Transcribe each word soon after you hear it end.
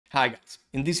Hi guys,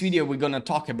 in this video we're gonna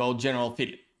talk about general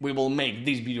fitting. We will make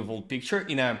this beautiful picture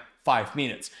in 5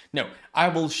 minutes. No, I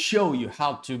will show you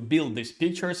how to build these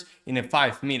pictures in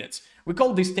 5 minutes. We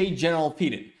call this stage general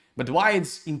fitting. But why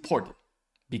it's important?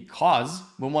 Because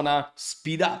we wanna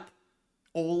speed up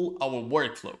all our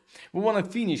workflow. We want to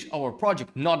finish our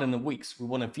project not in weeks. We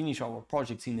want to finish our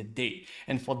projects in a day.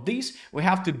 And for this, we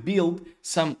have to build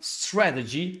some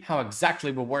strategy how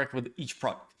exactly we work with each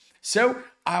project. So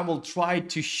I will try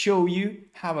to show you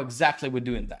how exactly we're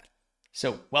doing that.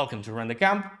 So welcome to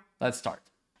render.camp. Let's start.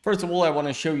 First of all, I want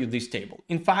to show you this table.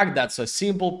 In fact, that's a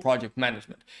simple project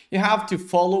management. You have to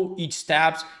follow each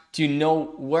steps to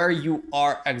know where you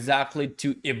are exactly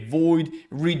to avoid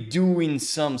redoing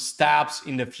some steps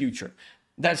in the future.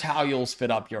 That's how you'll speed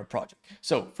up your project.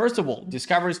 So first of all,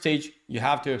 discovery stage, you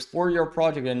have to explore your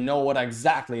project and know what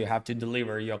exactly you have to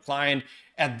deliver your client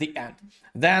at the end.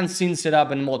 Then scene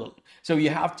setup and modeling. So you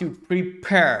have to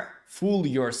prepare full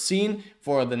your scene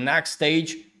for the next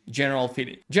stage, general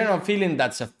fitting. General fitting,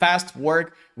 that's a fast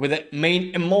work with the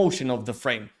main emotion of the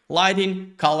frame: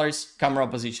 lighting, colors, camera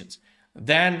positions.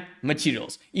 Then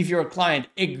materials. If your client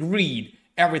agreed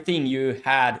everything you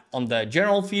had on the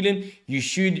general fitting, you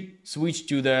should switch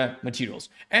to the materials.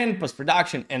 And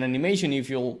post-production and animation if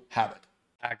you'll have it.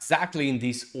 Exactly in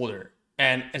this order.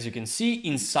 And as you can see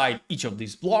inside each of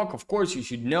these blocks, of course, you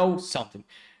should know something.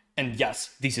 And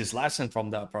yes, this is lesson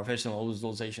from the professional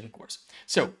visualization course.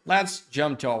 So let's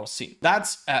jump to our scene.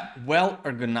 That's a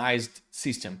well-organized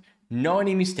system. No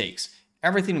any mistakes.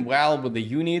 Everything well with the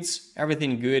units,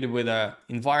 everything good with the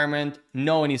environment,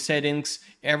 no any settings,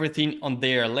 everything on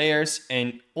their layers,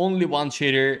 and only one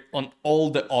shader on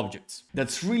all the objects.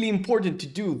 That's really important to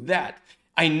do that.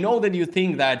 I know that you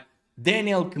think that,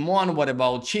 Daniel, come on, what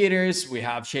about shaders? We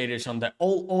have shaders on the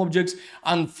all objects.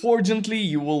 Unfortunately,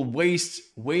 you will waste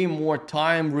way more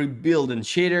time rebuilding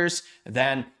shaders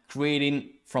than creating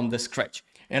from the scratch.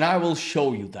 And I will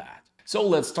show you that. So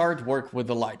let's start work with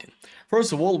the lighting.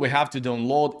 First of all, we have to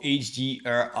download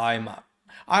HDRI map.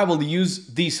 I will use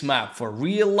this map for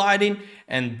real lighting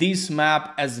and this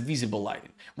map as visible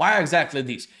lighting. Why exactly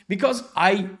this? Because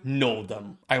I know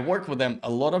them. I work with them a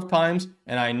lot of times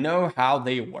and I know how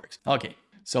they work. Okay,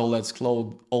 so let's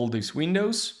close all these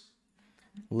windows.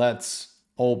 Let's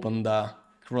open the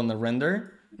Corona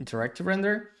render, interactive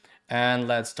render, and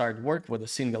let's start work with a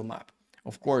single map.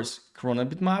 Of course, Corona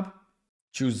bitmap.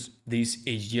 Choose this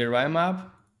HDRI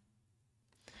map.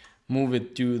 Move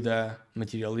it to the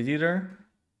material editor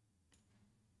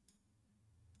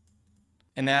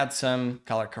and add some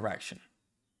color correction.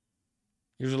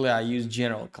 Usually I use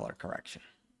general color correction.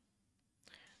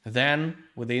 Then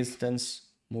with the instance,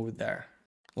 move it there.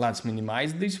 Let's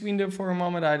minimize this window for a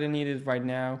moment. I don't need it right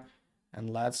now.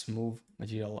 And let's move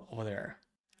material over there.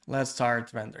 Let's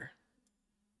start render.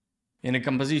 In the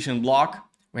composition block,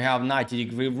 we have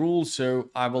 90-degree rule, so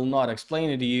I will not explain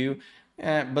it to you.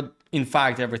 But in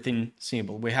fact, everything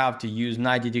simple. We have to use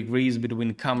 90 degrees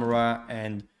between camera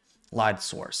and light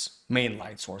source, main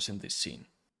light source in this scene.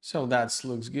 So that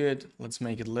looks good. Let's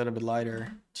make it a little bit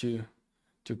lighter. 2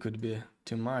 could be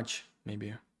too much,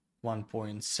 maybe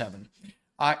 1.7.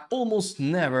 I almost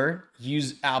never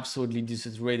use absolutely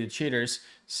desaturated shaders,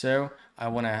 so I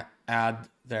want to add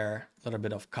there a little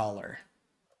bit of color.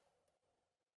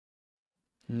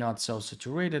 Not so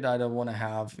saturated. I don't want to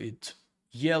have it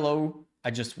yellow.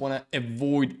 I just want to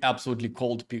avoid absolutely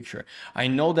cold picture. I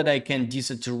know that I can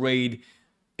desaturate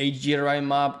HDRI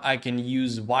map. I can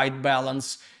use white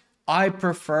balance. I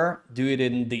prefer do it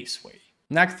in this way.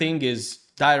 Next thing is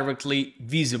directly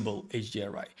visible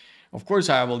HDRI. Of course,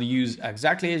 I will use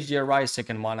exactly HDRI,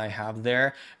 second one I have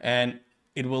there, and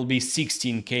it will be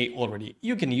 16K already.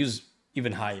 You can use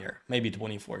even higher, maybe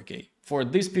 24K. For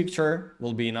this picture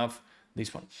will be enough,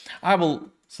 this one. I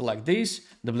will select this,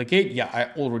 duplicate. Yeah,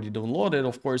 I already downloaded,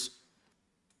 of course.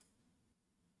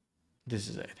 This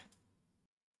is it.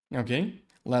 Okay,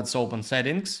 let's open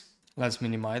settings. Let's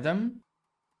minimize them.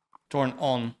 Turn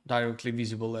on directly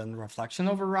visible and reflection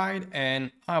override. And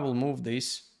I will move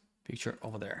this picture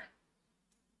over there.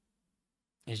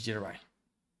 HDRI.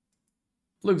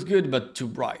 Looks good, but too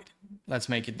bright. Let's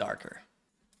make it darker.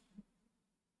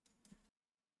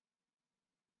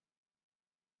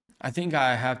 I think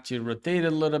I have to rotate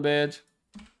it a little bit.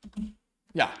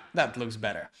 Yeah, that looks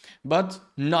better, but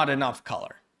not enough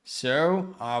color.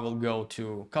 So I will go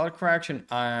to color correction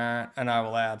and I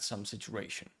will add some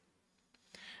saturation.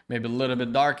 Maybe a little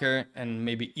bit darker and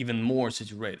maybe even more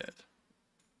saturated.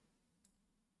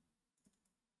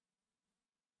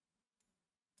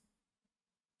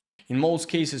 In most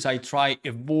cases, I try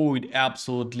avoid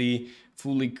absolutely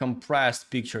fully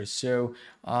compressed pictures, so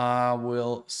I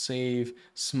will save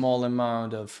small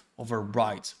amount of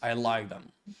overbrights. I like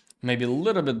them, maybe a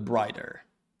little bit brighter.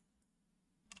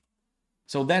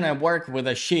 So then I work with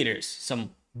the shaders,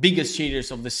 some biggest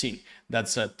shaders of the scene.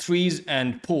 That's trees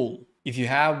and pool. If you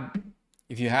have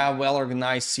well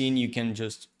organized scene, you can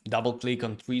just double click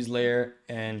on trees layer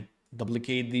and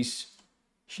duplicate this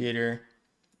shader,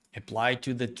 apply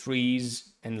to the trees,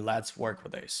 and let's work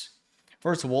with this.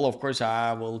 First of all, of course,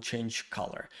 I will change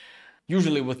color.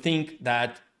 Usually we think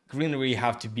that greenery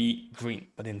have to be green,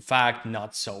 but in fact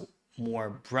not so. More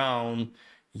brown,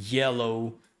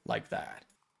 yellow, like that.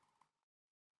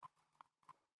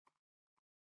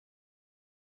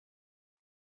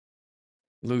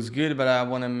 Looks good, but I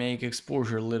want to make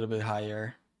exposure a little bit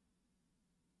higher.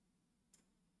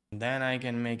 Then I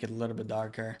can make it a little bit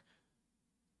darker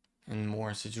and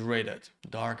more saturated.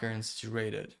 Darker and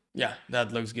saturated. Yeah,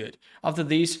 that looks good. After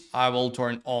this, I will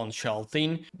turn on shell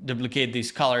thin, duplicate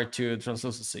this color to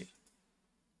translucency.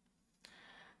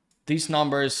 These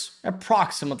numbers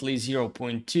approximately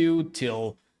 0.2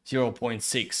 till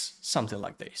 0.6, something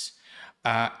like this.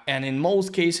 And in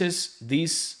most cases,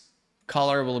 this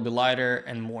color will be lighter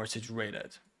and more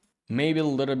saturated. Maybe a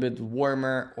little bit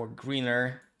warmer or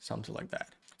greener, something like that.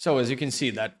 So as you can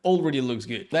see, that already looks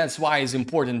good. That's why it's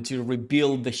important to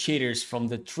rebuild the shaders from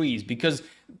the trees, because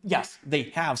yes, they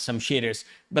have some shaders,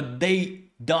 but they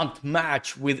don't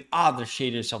match with other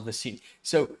shaders of the scene.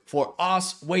 So for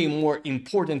us, way more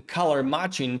important color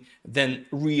matching than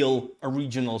real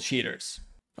original shaders.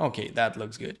 Okay, that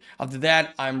looks good. After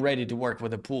that, I'm ready to work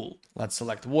with the pool. Let's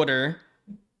select water.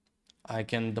 I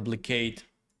can duplicate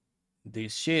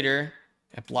this shader,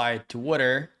 apply it to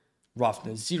water,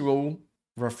 roughness 0,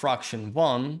 refraction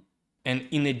 1, and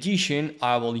in addition,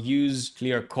 I will use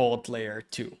clear coat layer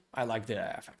 2. I like the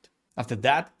effect. After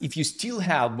that, if you still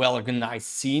have well-organized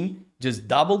scene, just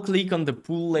double click on the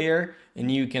pool layer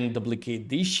and you can duplicate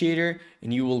this shader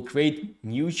and you will create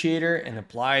new shader and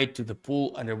apply it to the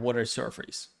pool underwater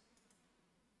surface.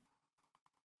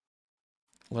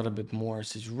 A little bit more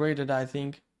saturated, I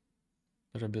think.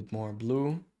 A little bit more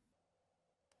blue.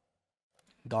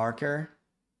 Darker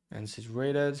and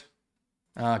saturated.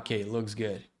 Okay, looks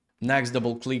good. Next,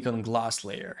 double click on glass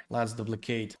layer. Let's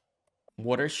duplicate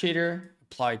water shader,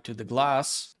 apply it to the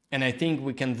glass. And I think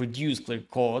we can reduce clear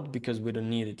coat because we don't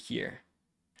need it here.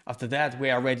 After that, we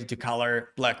are ready to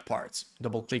color black parts.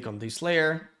 Double click on this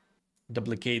layer,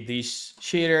 duplicate this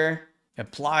shader,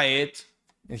 apply it.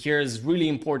 And here is really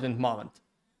important moment.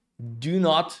 Do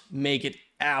not make it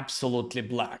absolutely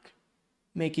black.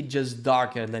 Make it just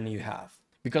darker than you have.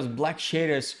 Because black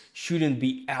shaders shouldn't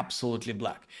be absolutely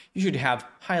black. You should have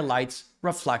highlights,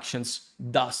 reflections,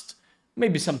 dust,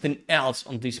 maybe something else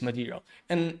on this material.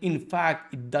 And in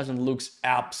fact, it doesn't look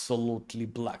absolutely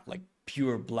black, like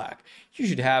pure black. You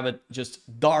should have it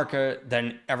just darker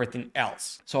than everything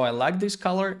else. So I like this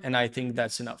color and I think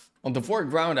that's enough. On the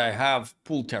foreground, I have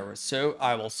pool terrace. So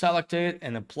I will select it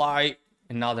and apply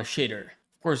another shader.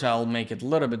 Of course, I'll make it a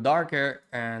little bit darker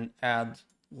and add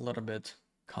a little bit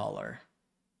color.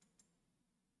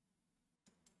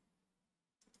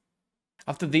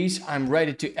 After this, I'm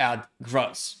ready to add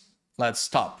grass. Let's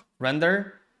stop,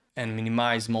 render, and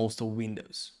minimize most of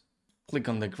windows. Click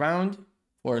on the ground,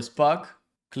 forest puck,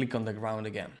 click on the ground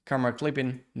again. Camera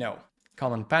clipping, no.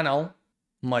 Command panel,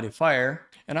 modifier,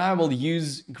 and I will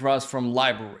use grass from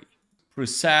library.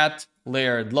 Preset,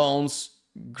 layered lawns,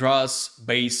 grass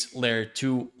base layer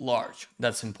 2 large.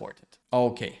 That's important.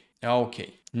 Okay,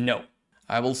 no.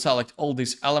 I will select all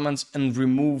these elements and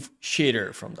remove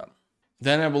shader from them.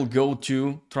 Then I will go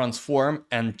to transform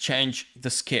and change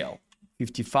the scale,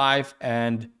 55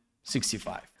 and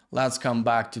 65. Let's come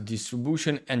back to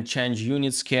distribution and change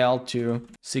unit scale to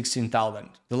 16,000.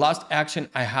 The last action,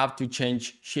 I have to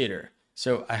change shader.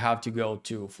 So I have to go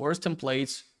to forest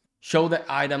templates, show the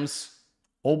items,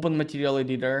 open material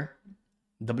editor,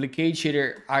 duplicate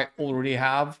shader I already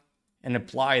have, and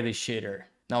apply the shader.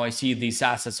 Now I see these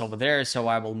assets over there, so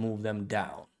I will move them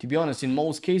down. To be honest, in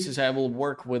most cases, I will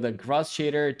work with a grass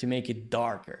shader to make it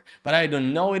darker, but I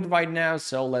don't know it right now,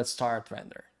 so let's start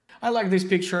render. I like this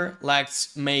picture.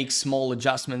 Let's make small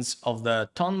adjustments of the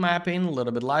tone mapping, a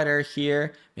little bit lighter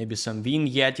here, maybe some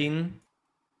vignetting,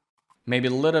 maybe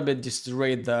a little bit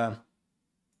distorted the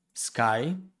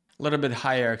sky, a little bit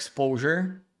higher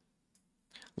exposure,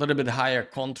 a little bit higher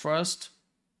contrast.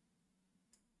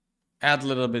 Add a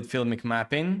little bit filmic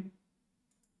mapping.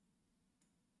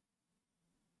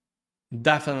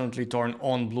 Definitely turn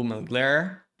on bloom and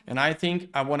glare. And I think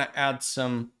I want to add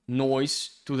some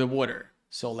noise to the water.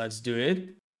 So let's do it.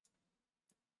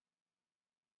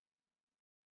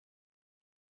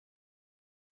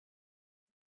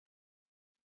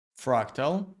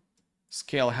 fractal,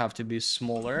 scale have to be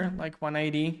smaller, like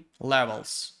 180,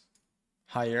 levels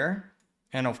higher,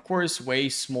 and of course way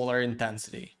smaller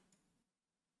intensity.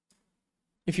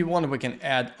 If you want, we can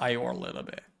add IO a little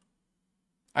bit.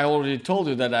 I already told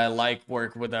you that I like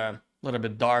work with a little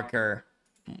bit darker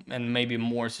and maybe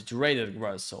more saturated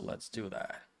grass, so let's do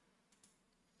that.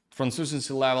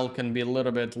 Translucency level can be a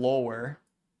little bit lower.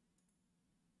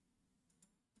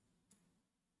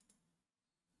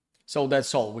 So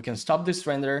that's all. We can stop this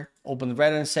render, open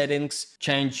render settings,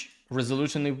 change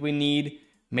resolution if we need,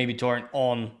 maybe turn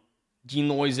on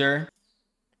denoiser,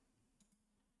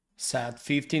 set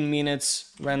 15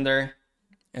 minutes render,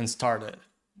 and start it.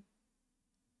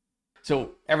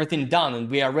 So everything done, and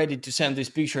we are ready to send this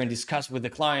picture and discuss with the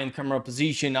client, camera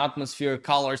position, atmosphere,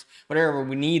 colors, whatever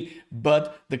we need.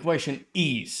 But the question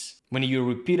is, when you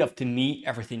repeat after me,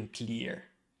 everything clear.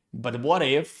 But what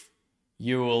if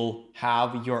you will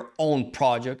have your own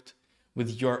project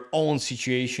with your own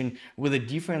situation, with a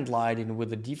different lighting,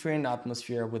 with a different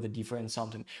atmosphere, with a different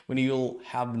something, when you'll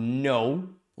have no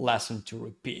lesson to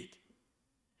repeat?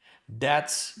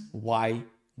 That's why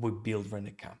we build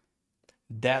render.camp.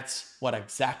 That's what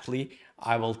exactly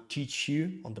I will teach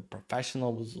you on the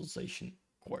professional visualization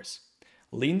course.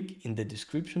 Link in the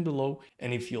description below,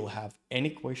 and if you'll have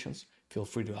any questions, feel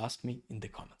free to ask me in the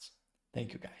comments.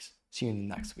 Thank you guys. See you in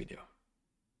the next video.